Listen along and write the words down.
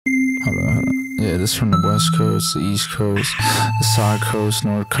this from the west coast, the east coast, the side coast,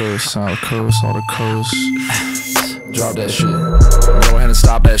 north coast, south coast, all the coasts. Drop that shit. Go ahead and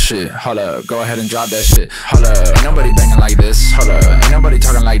stop that shit. Hold up. Go ahead and drop that shit. Hold up. Ain't nobody banging like this. Hold up. Ain't nobody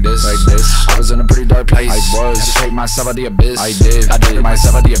talking like this. I was in a pretty dark place. I was. Had to take myself out the abyss. I did. I did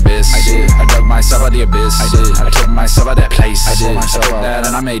myself out the abyss. I did. I dug myself out the abyss. I did. I took myself out that place. I did. I took that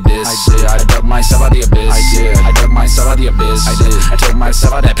and I made this. I did. I dug myself out the abyss. I did. I dug myself out the abyss. I did. I took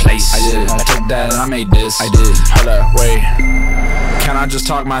myself out that place. I did. I took that and I made this. I did. Hold up. Wait. Can I just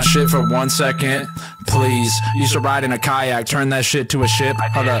talk my shit for 1 second? Please. Used to ride in a kayak, turn that shit to a ship.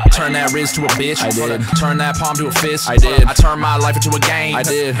 Hold up. Turn that rizz to a bitch. I did. Turn that palm to a fist. I did. I turned my life into a game. I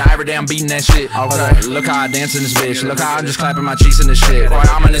did. Now every day I'm beating that shit. Okay. Look how I dance in this bitch. Look how I'm just clapping my cheeks in this shit. Boy,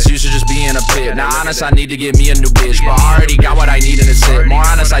 I'm in this used to just be in a pit. Now honest, I need to get me a new bitch, but I already got what I need in this shit. More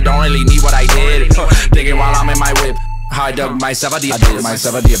honest, I don't really need what I did. Thinking while I'm in my whip. How I dug myself out the abyss. I did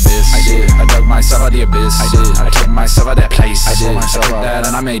myself out the abyss. I did. I dug myself out the abyss. I did. I took myself out that place. I did. I took that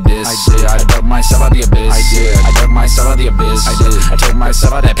and I made this. I did. I dug myself out the abyss. I did. I dug myself out the abyss. I did. I took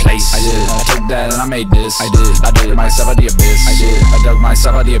myself out that place. I did. I took that and I made this. I did. I did myself out the abyss. I did. I dug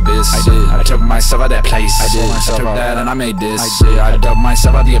myself out the abyss. I did. I took myself out that place. I did. I took that and I made this. I did. I dug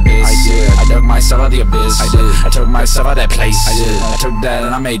myself out the abyss. I did. I dug myself out the abyss. I did. I took myself out that place. I did. I took that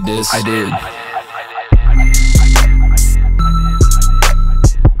and I made this. I did.